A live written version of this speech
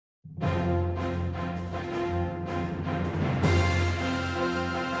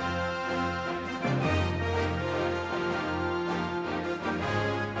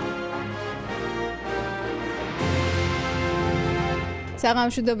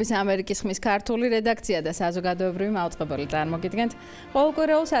საღამოშვიდობის ამერიკის ხმის ქართული რედაქცია და საზოგადოებრივი მაუწყებელი წარმოგიდგენთ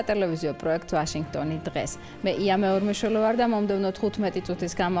ყოველკვირეულ სატელევიზიო პროექტ ვაშინგტონი დღეს. მე ია მეორმეშვილე ვარ და მომდევნო 15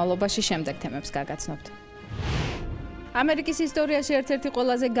 წუთის განმავლობაში შემდეგ თემებს გაგაცნობთ. ამერიკის ისტორიაში ერთ-ერთი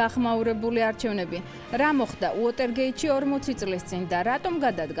ყველაზე გახმაურებული არჩევნები. რა მოხდა უოტერგეიტში 40 წლის წინ და რატომ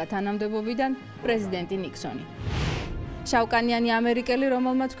გადადგა თანამდებობიდან პრეზიდენტი ნიქსონი? შავკანიანი ამერიკელი,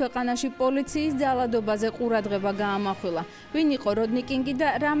 რომელმაც ქვეყანაში პოლიციის ძალადობაზე ყურადღება გაამახვილა. ვინ იყო როდნი კინგი და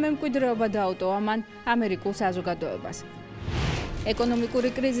რა მემკვიდრეობა დაუტოვა მან ამერიკულ საზოგადოებას? ეკონომიკური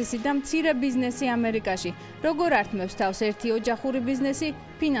კრიზისი და მცირე ბიზნესი ამერიკაში. როგორ ართმევს თავს ერთი ოჯახური ბიზნესი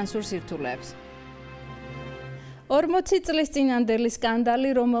ფინანსურ სირთულეებს? 40 წლის წინანდელი სკანდალი,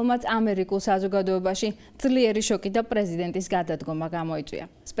 რომელმაც ამერიკულ საზოგადოებაში ძლიერი შოკი და პრეზიდენტის გადადგომა გამოიწვია.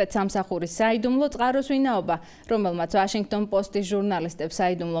 სპეცსამსახურის საიდუმლო წყაროს ვინაობა, რომელმაც ვაშინგტონ პოსტის ჟურნალისტებს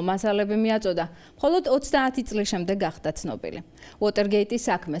საიდუმლო მასალები მიაწოდა, მხოლოდ 30 წლის შემდეგ გახდა ცნობილი. უოტერგეიტის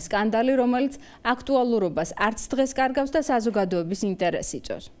საქმე სკანდალი, რომელიც აქტუალურობას არც დღეს კარგავს და საზოგადოების ინტერესს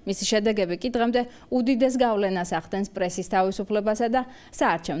იწვევს. მისი შედეგები კი დღემდე უდიდეს გავლენას ახდენს პრესის თავისუფლებასა და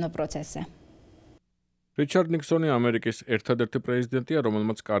საარჩევნო პროცესზე. რიჩარდ ნიქსონი ამერიკის ერთადერთი პრეზიდენტია,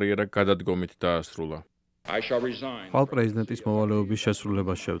 რომელმაც კარიერა გადადგომით დაასრულა. ხვალ პრეზიდენტის მოვალეობის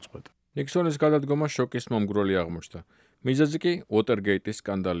შესრულებას შევწყვეტ. ნიქსონის გადადგომა შოკის მომგვრელი აღმოჩნდა. მიზეზი კი უოტერგეიტის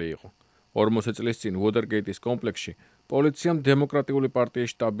სკანდალი იყო. 40 წლის წინ უოტერგეიტის კომპლექსში პოლიციამ დემოკრატიული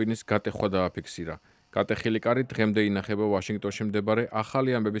პარტიის შტაბ-ბინის გატეხვა დააფიქსირა. გატეხილი კარი დღემდე ინახება ვაშინგტონში მდებარე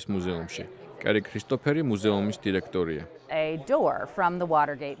ახალი ამბების მუზეუმში. კერი ქრისტოფერი მუზეუმის დირექტორია.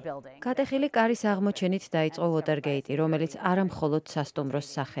 გატეხილი კარის აღმოჩენით დაიწყო უოტერგეიტი, რომელიც არა მხოლოდ სასტუმროს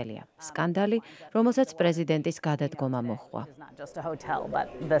სახელია. სკანდალი, რომელსაც პრეზიდენტის გადადგომა მოჰყვა.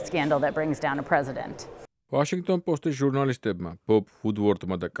 ვაშინგტონ პოსტის ჟურნალისტებმა ბობ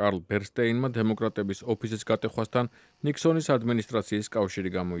ვუდვორდმა და კარლ ბერსტეინმა დემოკრატების ოფისის გატეხვასთან ნიქსონის ადმინისტრაციის კავშირი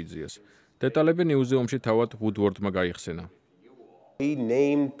გამოიძიეს. დეტალები მუზეუმში თავად ვუდვორდმა გაიხსენა.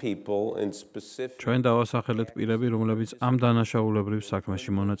 ჩვენ დავასახელეთ პირები, რომლებიც ამ დანაშაულებრივ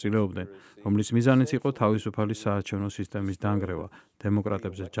საქმეში მონაწილეობდნენ, რომლის მიზანიც იყო თავისუფალი საარჩევნო სისტემის დანგრევა,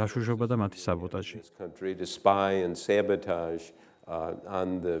 დემოკრატებზე ჯაშუშობა და მათი საბოტაჟი.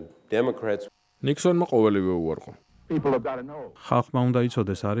 ნიქსონმა ყოველივე უარყო. ხალხმა უნდა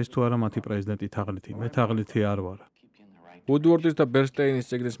იცოდეს, არის თუ არა მათი პრეზიდენტი თაღლითი, მე თაღლითი არ ვარ. ვუდვორდის და ბერსტეინის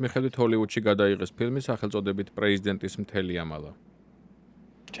წიგნის მიხედვით ჰოლივუდში გადაიღეს ფილმი სახელწოდებით პრეზიდენტის მთელი ამალა.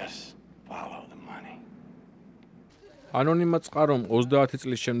 ანონიმმა წყარომ 30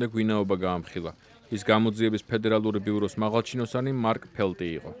 წლის შემდეგ ვინაობა გაამხილა. ის გამოძიების ფედერალური ბიუროს მაღალჩინოსანი მარკ ფელტი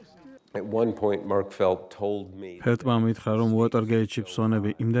იყო. ფელტმა მითხრა, რომ უოტერგეიტში ფსონები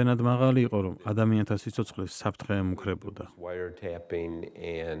იმდენად მაღალი იყო, რომ ადამიანთა სიცოცხლეს საფრთხე ემუქრებოდა.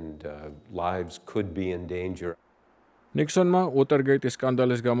 ნიქსონმა უოტერგეიტის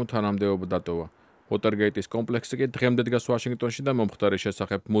სკანდალის გამო თანამდებობა დატოვა. უოტერგეიტის კომპლექსი კი დღემდე დგას ვაშინგტონში და მომხდარის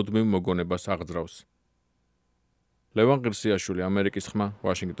შესახებ მუდმივ მოგონებას აღძრავს. ლევან ღირსიაშვილი, ამერიკის ხმა,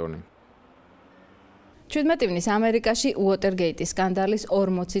 ვაშინგტონი. 17 ივნის ამერიკაში უოტერგეიტის სკანდალის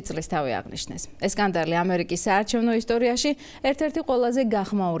 40 წლის თავი აღნიშნეს. ეს სკანდალი ამერიკის საარჩევნო ისტორიაში ერთ-ერთი ყველაზე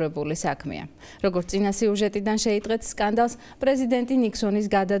გახმაურებული საქმეა. როგორც წინა სიუჟეტიდან შეიტყეთ, სკანდალს პრეზიდენტი ნიქსონის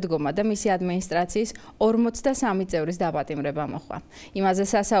გადადგომა და მისი ადმინისტრაციის 43 წევრის დაპატიმრება მოჰყვა. იმაზე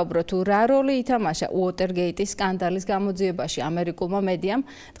სასაუბრო თუ რა როლი ითამაშა უოტერგეიტის სკანდალის გამოძიებაში ამერიკულმა მედიამ,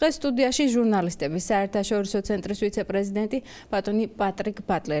 დღეს სტუდიაში ჟურნალისტების საერთაშორისო ცენტრის ვიცე-პრეზიდენტი ბატონი პატრიკ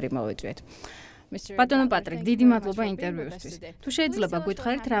ბატლერი მოვიწვიეთ. ბატონო პატრიკ, დიდი მადლობა ინტერვიუსთვის. თუ შეიძლება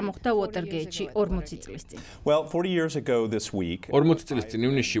გითხარით, რა მოხდა უოტერგეიტში 40 წლის წინ? 40 წლის წინ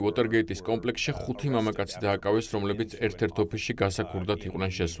ივნისში უოტერგეიტის კომპლექსში 5 მამაკაცი დააკავეს, რომლებიც ერთ-ერთ ოფისში გასაკურდად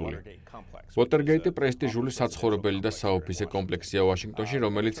იყვნენ შესული. უოტერგეიტი პრესტიჟული საცხოვრებელი და საოფისე კომპლექსია ვაშინგტონში,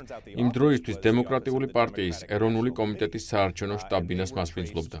 რომელიც იმ დროისთვის დემოკრატიული პარტიის ეროვნული კომიტეტის საარჩევნო შტაბ-ბინას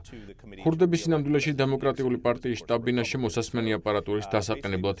მასპინძლობდა. ქურდების სინამდვილეში დემოკრატიული პარტიის შტაბ-ბინაში მოსასმენი აპარატურის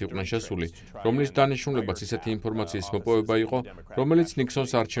დასაყენებლად იყვნენ შესული, რომლის დანიშნულებაც ისეთი ინფორმაციის მოპოვება იყო, რომელიც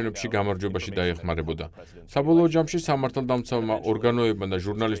ნიქსონს არჩევნებში გამარჯვებაში დაეხმარებოდა. საბოლოო ჯამში სამართალდამცავმა ორგანოებმა და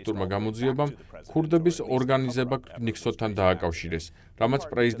ჟურნალისტურმა გამოძიებამ ქურდების ორგანიზება ნიქსონთან დააკავშირეს, რამაც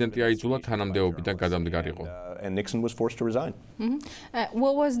პრეზიდენტი აიძულა თანამდებობიდან გადამდგარიყო.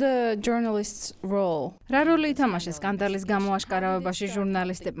 What was the journalist's role? რა როლი ითამაშეს სკანდალის გამოაშკარავებაში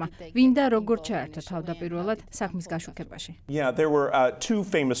ჟურნალისტებმა? ვინ და როგორ ჩაერთო თავდაპირველად საქმის გაშუქებაში?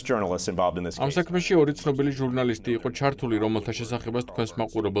 ამ საქმეში ორი ცნობილი ჟურნალისტი იყო ჩართული, რომელთა შესახებაც თქვენს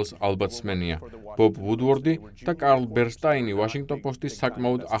მაყურებელს ალბათ სმენია. ბობ ვუდვორდი და კარლ ბერსტაინი ვაშინგტონ პოსტის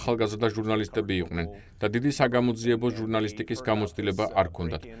საკმაოდ ახალგაზრდა ჟურნალისტები იყვნენ და დიდი საგამოძიებო ჟურნალისტიკის გამოცდილება არ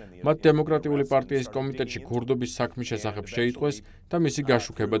ჰქონდათ. მათ დემოკრატიული პარტიის კომიტეტში ქურდობის საქმის შესახებ შეიტყვეს და მისი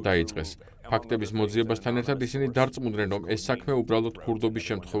გაშუქება დაიწყეს. ფაქტების მოძიებასთან ერთად ისინი დარწმუნდნენ, რომ ეს საქმე უბრალოდ ქურდობის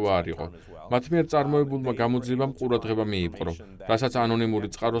შემთხვევა არ იყო. მათ მიერ წარმოებულმა გამოძიებამ ყურადღება მიიპყრო, რასაც ანონიმური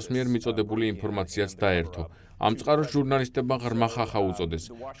წყაროს მიერ მიწოდებული ინფორმაციაც დაერთო. ამ წყაროს ჟურნალისტებმა ღრმა ხახა უწოდეს.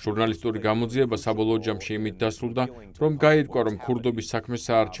 ჟურნალისტური გამოძიება საბოლოო ჯამში იმით დასრულდა, რომ გაირკვა, რომ ქურდობის საქმე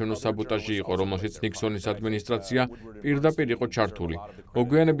საარჩევნო საბოტაჟი იყო, რომელშიც ნიქსონის ადმინისტრაცია პირდაპირ იყო ჩართული.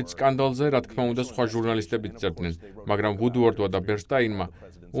 მოგვიანებით სკანდალზე, რა თქმა უნდა, სხვა ჟურნალისტებიც წერდნენ, მაგრამ ვუდვორდმა და ბერსტაინმა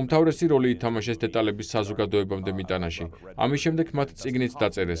უმთავრესი როლი ითამაშეს დეტალების საზოგადოებამდე მიტანაში. ამის შემდეგ მათ წიგნიც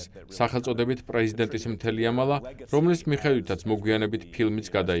დაწერეს, სახელწოდებით პრეზიდენტის მთელი ამალა, რომლის მიხედვითაც მოგვიანებით ფილმიც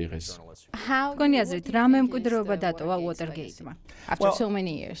გადაიღეს. Თქვენი აზრით, რა მემკვიდრეობა დატოვა Watergate-მა? After so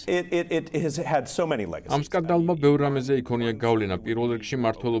many years. It has had so many legacies. ამ სკანდალმა ბევრ რამეზე იქონია გავლენა. პირველ რიგში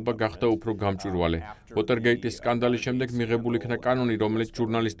მმართველობა გახდა უფრო გამჭვირვალე. Watergate-ის სკანდალის შემდეგ მიღებული იქნა კანონი, რომელიც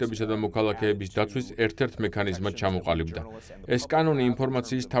ჟურნალისტებისა და მოქალაქეების დაცვის ერთ-ერთ მექანიზმად ჩამოყალიბდა. ეს კანონი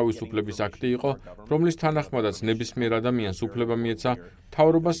ინფორმაციის თავისუფლების აქტი იყო, რომლის თანახმადაც ნებისმიერ ადამიანს უფლება მიეცა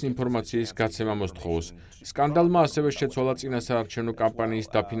მთავრობას ინფორმაციის გაცემა მოსთხოვოს. სკანდალმა ასევე შეცვალა წინასაარჩევნო კამპანიის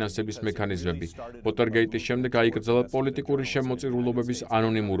დაფინანსების მექანიზმები. Watergate-ის შემდეგ აიკრძალა პოლიტიკური შემოწირულობების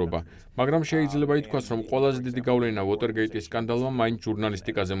ანონიმურობა, მაგრამ შეიძლება ითქვას, რომ ყველაზე დიდი გავლენა Watergate-ის სკანდალმა მაინც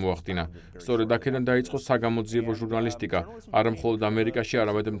ჟურნალისტიკაზე მოახდინა. სწორედ აქედან დაიწყო საგამოძიებო ჟურნალისტიკა, არა მხოლოდ ამერიკაში,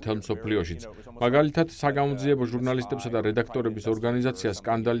 არამედ მთელ მსოფლიოშიც. მაგალითად, საგამოძიებო ჟურნალისტებსა და რედაქტორების ორგანიზაცია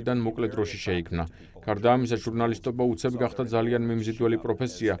სკანდალიდან მოკლე დროში შეიქმნა. გარდა ამისა, ჟურნალისტობა უცებ გახდა ძალიან მიმზიდველი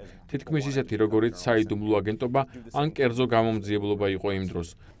პროფესია, თითქმის ისეთი, როგორიც საიდუმლო აგენტობა ან კერძო გამომძიებლობა იყო იმ დროს.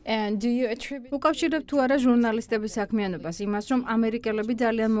 უკავშირებთ თუ არა ჟურნალისტების საქმიანობას იმას, რომ ამერიკელები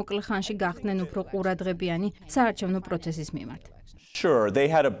ძალიან მოკლე ხანში გახდნენ უფრო ყურადღებიანი საარჩევნო პროცესის მიმართ? Sure, they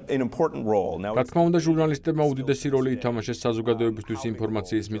had an important role. Now, რა თქმა უნდა, ჟურნალისტებმა უდიდესი როლი ითამაშეს საზოგადოებისთვის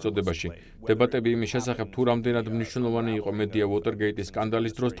ინფორმაციის მიწოდებაში. დებატები იმის შესახებ, თუ რამდენად მნიშვნელოვანი იყო მედია Watergate-ის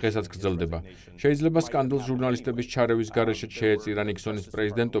სკანდალის დროს დღესაც გრძელდება. შეიძლება სკანდალს ჟურნალისტების ჩარევის გარეშე შეეწირა ნიქსონის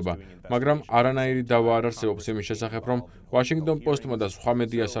პრეზიდენტობა, მაგრამ არანაირი დავა არ არსებობს იმის შესახებ, რომ Washington Post-მა და სხვა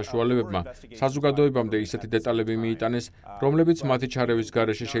მედია საშუალებებმა საზოგადოებამდე ისეთი დეტალები მიიტანეს, რომლებიც მათი ჩარევის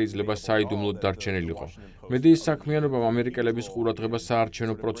გარეშე შეიძლება საიდუმლოდ დარჩენილიყო. მედიის საქმიანობამ ამერიკელების ყურადღება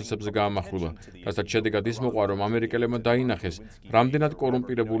საარჩევნო პროცესებზე გაამახვილა, რასაც შედეგად ის მოყვა, რომ ამერიკელებმა დაინახეს, რამდენად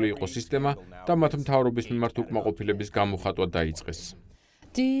კორუმპირებული იყო სისტემა და მათ მთავრობის მიმართ უკმაყოფილების გამოხატვა დაიწყეს.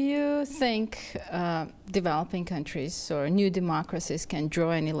 Do you think developing countries or new democracies can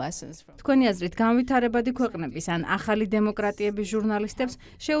draw any lessons from? თქვენი აზრით, განვითარებადი ქვეყნების ან ახალი დემოკრატიების ჟურნალისტებს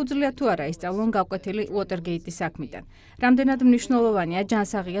შეუძლიათ თუ არა ისწავლონ გაკვეთილი Watergate-ის საქმიდან? რამდენად მნიშვნელოვანია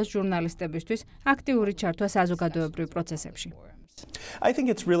ჯანსაღია ჟურნალისტებისთვის აქტიური ჩართვა საზოგადოებრივ პროცესებში? I think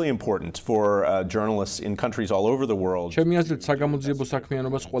it's really important for journalists in countries all over the world. ჩემი აზრით, საგამოძიებო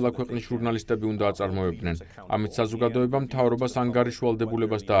საქმიანობას ყველა ქვეყნის ჟურნალისტები უნდა აწარმოებდნენ. ამით საზოგადოებამ მთავრობას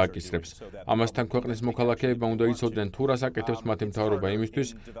ანგარიშვალდებულებას დააკისრებს. ამასთან ქვეყნის მოქალაქეებმა უნდა იცოდნენ, თუ რას აკეთებს მათი მთავრობა იმისთვის,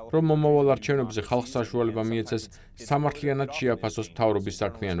 რომ მომავალ არჩევნებზე ხალხს საშუალება მიეცეს სამართლიანად შეაფასოს მთავრობის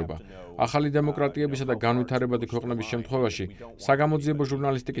საქმიანობა. ახალი დემოკრატიებისა და განვითარებადი ქვეყნების შემთხვევაში საგამოძიებო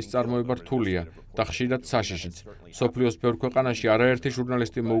ჟურნალისტიკის წარმოება რთულია და ხშირად საშიშიც. მსოფლიოს ბევრ ქვეყანაში არაერთი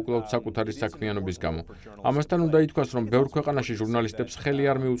ჟურნალისტი მოუკლავთ საკუთარი საქმიანობის გამო. ამასთან უნდა ითქვას, რომ ბევრ ქვეყანაში ჟურნალისტებს ხელი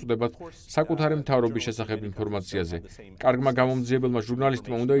არ მიუწვდებათ საკუთარი მთავრობის შესახებ ინფორმაციაზე. კარგმა გამომძიებელმა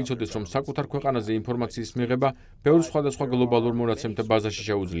ჟურნალისტმა უნდა იცოდეს, რომ საკუთარ ქვეყანაზე ინფორმაციის მიღება ბევრ სხვადასხვა გლობალურ მონაცემთა ბაზაში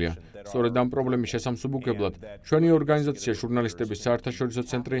შეუძლია. სწორედ ამ პრობლემის შესამსუბუქებლად, ჩვენი ორგანიზაცია ჟურნალისტების საერთაშორისო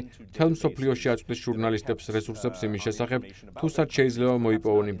ცენტრი მთელ მსოფლიოში აწვდის ჟურნალისტებს რესურსებს იმის შესახებ, თუ სად შეიძლება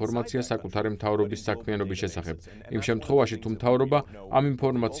მოიპოვონ ინფორმაცია საკუთარი მთავრობის საქმიანობის შესახებ. იმ შემთხვევაში, თუ მთავრობა ამ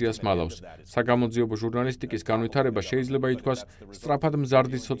ინფორმაციას მალავს. საგამოძიებო ჟურნალისტიკის განვითარება შეიძლება ითქვას სწრაფად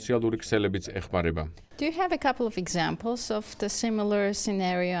მზარდი სოციალური ქსელებიც ეხმარება. Do you have a couple of examples of the similar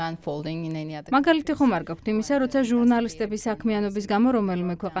scenario unfolding in any other? მაგალითი ხომ არ გაქვთ იმისა, როცა ჟურნალისტების საქმიანობის გამო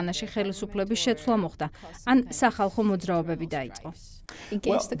რომელიმე ქვეყანაში ხელისუფლების შეცვლა მოხდა, ან სახალხო მოძრაობები დაიწყო?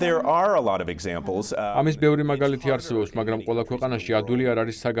 Well, there are a lot of examples. ამის ბევრი მაგალითი არსებობს, მაგრამ ყველა ქვეყანაში ადვილი არ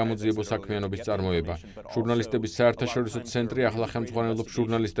არის საგამოძიებო საქმიანობის წარმოება. ჟურნალისტების საერთაშორისო ცენტრი ახლა ხელმძღვანელობს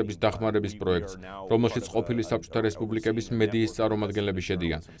ჟურნალისტების დახმარების პროექტს, რომელშიც ყოფილი საბჭოთა რესპუბლიკების მედიის წარმომადგენლები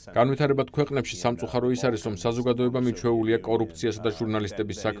შედიან. განვითარებად ქვეყნებში სამწუხარო ის არის, რომ საზოგადოება მიჩვეულია კორუფციასა და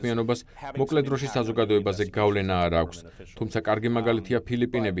ჟურნალისტების საქმიანობას მოკლე დროში საზოგადოებაზე გავლენა არ აქვს. თუმცა კარგი მაგალითია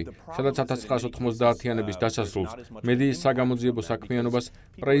ფილიპინები, სადაც 1990-იანების დასასრულს მედიის საგამოძიებო საქმიანობას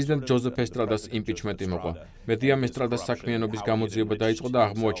პრეზიდენტ ჯოზეფ ესტრადას იმპიჩმენტი მოყვა. მედიამ ესტრადას საქმიანობის გამოძიება დაიწყო და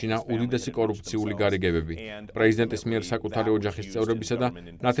აღმოაჩინა უდიდესი კორუფციული გარიგებები. პრეზიდენტის მიერ საკუთარი ოჯახის ოჯახის წევრებისა და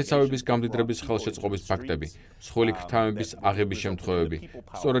ნათესავების გამდიდრების ხელშეწყობის ფაქტები, მსხვილი ქრთამების აღების შემთხვევები.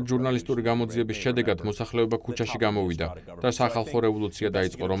 სწორედ ჟურნალისტური გამოძიების შედეგად მოსახლეობა ქუჩაში გამოვიდა და სახალხო რევოლუცია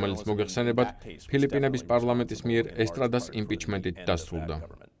დაიწყო, რომელიც მოგეხსენებათ, ფილიპინების პარლამენტის მიერ ესტრადას იმპიჩმენტით დასრულდა.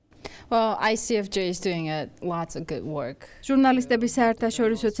 Well, ICFJ is doing lots of good work. ჟურნალისტების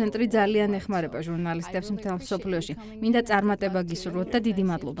საერთაშორისო ცენტრი ძალიან ეხმარება ჟურნალისტებს მთელ მსოფლიოში. მინდა წარმატება გისურვოთ და დიდი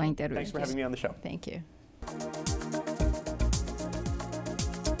მადლობა ინტერვიუსთვის. Thank you.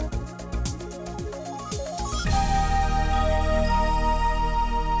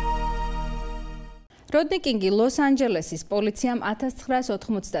 როდნი კინგი ლოს-ანჯელესის პოლიციამ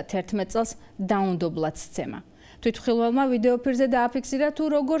 1991 წელს დაუნდობლად სცემა. თვითმხილველმა ვიდეოფირზე დააფიქსირა თუ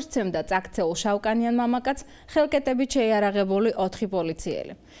როგორ სცემდა წაქცეულ შავკანიან მამაკაცს ხელკეტებით შეიარაღებული 4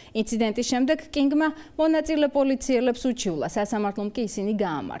 პოლიციელი. ინციდენტის შემდეგ კინგმა მონაწილე პოლიციელებს უჩივლა, სასამართლომ კი ისინი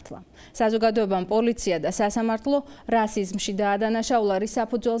გაამართლა. საზოგადოებამ პოლიცია და სასამართლო რასიზმში დაადანაშაულა, რის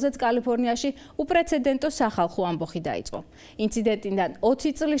საფუძველზეც კალიფორნიაში უპრეცედენტო სახალხო ამბოხი დაიწყო. ინციდენტიდან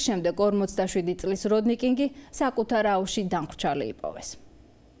 20 წლის შემდეგ 47 წლის როდნი კინგი საკუთარ აუზში დამხრჩალი იპოვეს.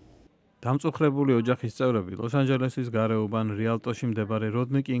 დამწუხრებული ოჯახის წევრები ლოს-ანჯელესის გარეუბან რიალტოში მდებარე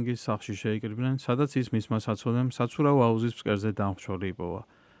როდნი კინგის სახლში შეიკრიბნენ, სადაც ის მისმა საცოლემ საცურავ აუზის ფსკერზე დამხრჩოლი იპოვა.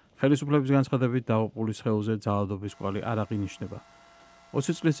 ხელისუფლების განცხადებით დაღუპულის სხეულზე ძალადობის კვალი არ აღინიშნება.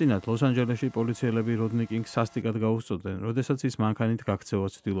 20 წლის წინათ ლოს-ანჯელესში პოლიციელები როდნი კინგს სასტიკად გაუსწორდნენ, როდესაც ის მანქანით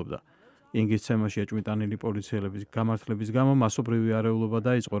გაქცევას ცდილობდა. კინგის ცემაში ეჭვმიტანილი პოლიციელების გამართლების გამო მასობრივი არეულობა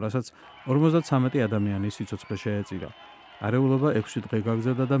დაიწყო, რასაც 53 ადამიანის სიცოცხლე შეეწირა. არეულობა 6 დღე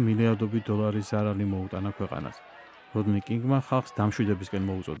გაგრძელდა და მილიარდობით დოლარის ზარალი მოუტანა ქვეყანას. როდნი კინგმა ხალხს დამშვიდებისკენ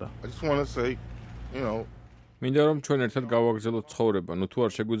მოუწოდა. მინდა რომ ჩვენ ერთად გავაგრძელოთ ცხოვრება, ნუ თუ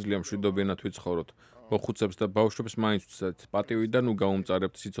არ შეგვიძლია მშვიდობიანად ვიცხოვროთ. მოხუცებს და ბავშვებს მაინც ვცეთ პატივი და ნუ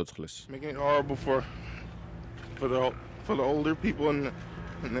გავუმწარებთ სიცოცხლეს.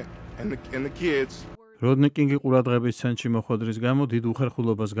 როდნი კინგი ყურადღების ცენტრში მოხვედრის გამო დიდ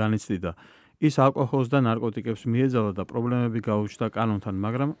უხერხულობას განიცდიდა. ის ალკოჰოლს და ნარკოტიკებს მიეძალა და პრობლემები გაუჩნდა კანონთან,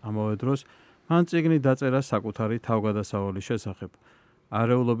 მაგრამ ამავე დროს მან წიგნი დაწერა საკუთარი თავგადასავლის შესახებ.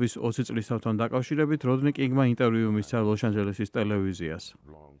 არეულობის 20 წლისთავთან დაკავშირებით როდნი კინგმა ინტერვიუ მისცა ლოს-ანჯელესის ტელევიზიას.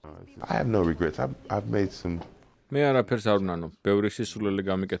 მე არაფერს არ ვნანობ. ბევრი სისულელე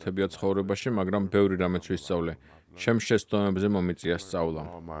გამიკეთებია ცხოვრებაში, მაგრამ ბევრი რამეც ვისწავლე. ჩემ შეცდომებზე მომიწია სწავლა.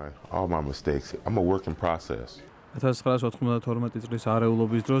 1992 წლის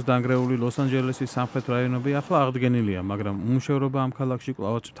არეულობის დროს დანგრეული ლოს-ანჯელესის სამხრეთ რაიონები ახლა აღდგენილია, მაგრამ უმუშევრობა ამ ქალაქში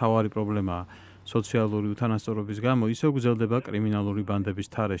კვლავაც მთავარი პრობლემაა. სოციალური უთანასწორობის გამო ისევ გრძელდება კრიმინალური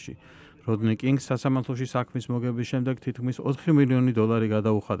ბანდების თარეში. როდნი კინგს სასამართლოში საქმის მოგების შემდეგ თითქმის 4 მილიონი დოლარი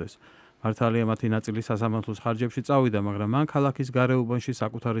გადაუხადეს. მართალია მათი ნაწილი სასამართლოს ხარჯებში წავიდა, მაგრამ მან ქალაქის გარეუბანში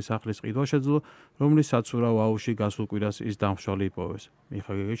საკუთარი სახლის ყიდვა შეძლო, რომლის საცურავ აუზში გასულ კვირას ის დამხრჩოლი იპოვეს.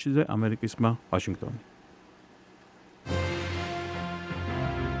 მიხა გეგეჩიძე, ამერიკის ხმა, ვაშინგტონი.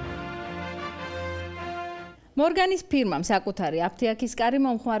 მორგანის ფირმამ საკუთარი აფთიაქის კარი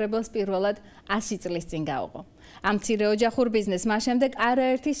მომხმარებელს პირველად 100 წლის წინ გაუღო. ამ მცირე ოჯახურ ბიზნესს მას შემდეგ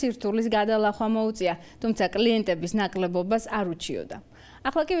არაერთი სირთულის გადალახვა მოუწია, თუმცა კლიენტების ნაკლებობას არ უჩიოდა.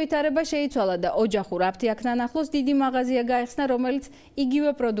 ახლა კი ვითარება შეიცვალა და ოჯახურ აფთიაქთან ახლოს დიდი მაღაზია გაიხსნა, რომელიც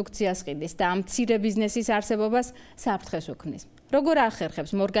იგივე პროდუქციას ყიდის და ამ მცირე ბიზნესის არსებობას საფრთხეს უქმნის. როგორ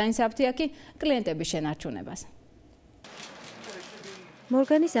ახერხებს მორგანის აფთიაქი კლიენტების შენარჩუნებას?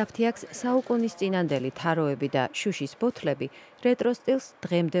 მორგანის აფთიაქს საუკუნის წინანდელი თაროები და შუშის ბოთლები რეტრო სტილს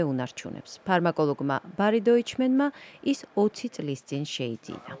დღემდე უნარჩუნებს. ფარმაკოლოგმა ბარი დოიჩმენმა ის 20 წლის წინ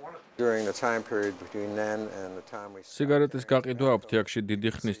შეიძინა. სიგარეტის გაყიდვა აფთიაქში დიდი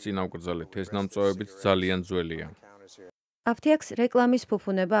ხნის წინ ავკრძალეთ. ეს ნამწვავებიც ძალიან ძველია. აფთიაქს რეკლამის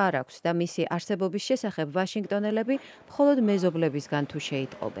ფუფუნება არ აქვს და მისი არსებობის შესახებ ვაშინგტონელები მხოლოდ მეზობლებისგან თუ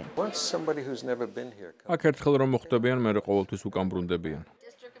შეიტყობენ. აქ ერთხელ რომ მოხვდებიან, მე ყოველთვის უკან ბრუნდებიან.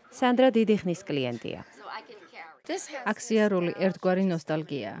 სანდრა დიდი ხნის კლიენტია. აქსიარული ერთგვარი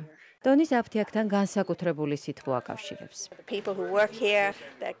ნოსტალგიაა. დონის აფთიაქთან განსაკუთრებული სითბო აკავშირებს.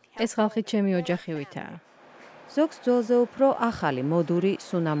 ეს ხალხი ჩემი ოჯახივითაა. ზოგს ძველზე უფრო ახალი მოდური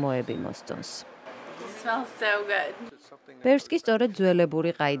სუნამოები მოსწონს. ბევრს კი სწორედ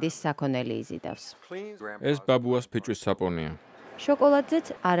ძველებური ყაიდის საქონელი იზიდავს. ეს ბაბუას ფიჭვის საპონია. შოკოლადზეც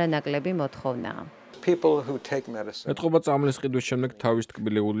არანაკლები მოთხოვნაა. ეთყობა წამლის ყიდვის შემდეგ თავის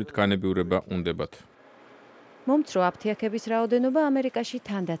ტკბილეულით განებიურება უნდებათ. მომცრო აფთიაქების რაოდენობა ამერიკაში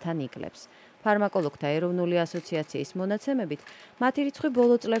თანდათან იკლებს. ფარმაკოლოგთა ეროვნული ასოციაციის მონაცემებით, მათი რიცხვი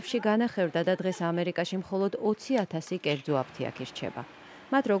ბოლო წლებში განახევდა და დღეს ამერიკაში მხოლოდ 20,000 კერძო აფთიაქი რჩება.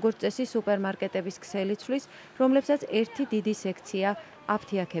 მათ როგორც წესი სუპერმარკეტების ქსელი ცვლის, რომლებსაც ერთი დიდი სექცია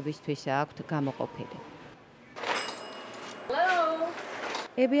აფთიაქებისთვისა აქვთ გამოყოფილი.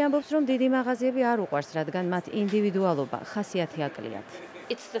 ები ამბობს, რომ დიდი მაღაზიები არ უყვარს, რადგან მათ ინდივიდუალობა ხასიათი აკლიათ.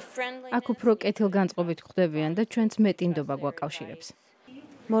 აქ უფრო კეთილგანწყობით ხვდებიან და ჩვენც მეტინდობა გვაკავშირებს.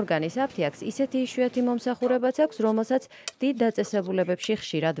 მორგანის აფთიაქს ისეთი იშვიათი მომსახურებაც აქვს, რომელსაც დიდ დაწესებულებებში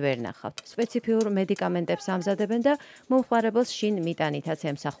ხშირად ვერ ნახავთ. სპეციფიურ მედიკამენტებს ამზადებენ და მომხმარებელს შინ მიტანითაც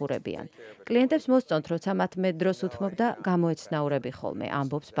ემსახურებიან. კლიენტებს მოსწონთ, როცა მათ მეტ დროს უთმობ და გამოეცნაურები ხოლმე,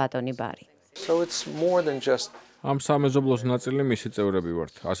 ამბობს ბატონი ბარი. ამ სამეზობლოს ნაწილი მისი წევრები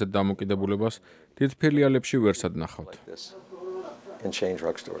ვართ. ასეთ დამოკიდებულებას დიდ ფილიალებში ვერსად ნახავთ.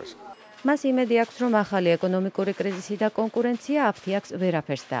 მას იმედი აქვს, რომ ახალი ეკონომიკური კრიზისი და კონკურენცია აფთიაქს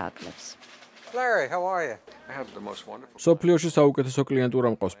ვერაფერს დააკლებს. სოფლიოში საუკეთესო კლიენტურა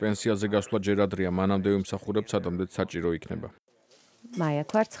მყავს, პენსიაზე გასვლა ჯერ ადრეა, მანამდე ვიმსახურებთ, სადამდე საჭირო იქნება. მაია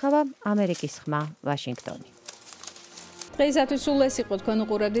ქვარცხავა, ამერიკის ხმა, ვაშინგტონი. დღეისათვის სულ ეს იყო, თქვენ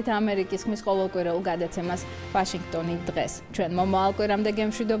უყურებდით ამერიკის ხმის ყოველკვირეულ გადაცემას ვაშინგტონი დღეს. ჩვენ მომავალ კვირამდე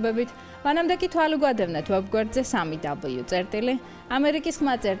გემშვიდობებით, მანამდე კი თვალი გვადევნეთ ვებგვერდზე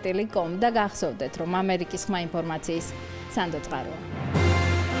 3w.amerikiskhma.com და გახსოვდეთ, რომ ამერიკის ხმა ინფორმაციის სანდო წყაროა.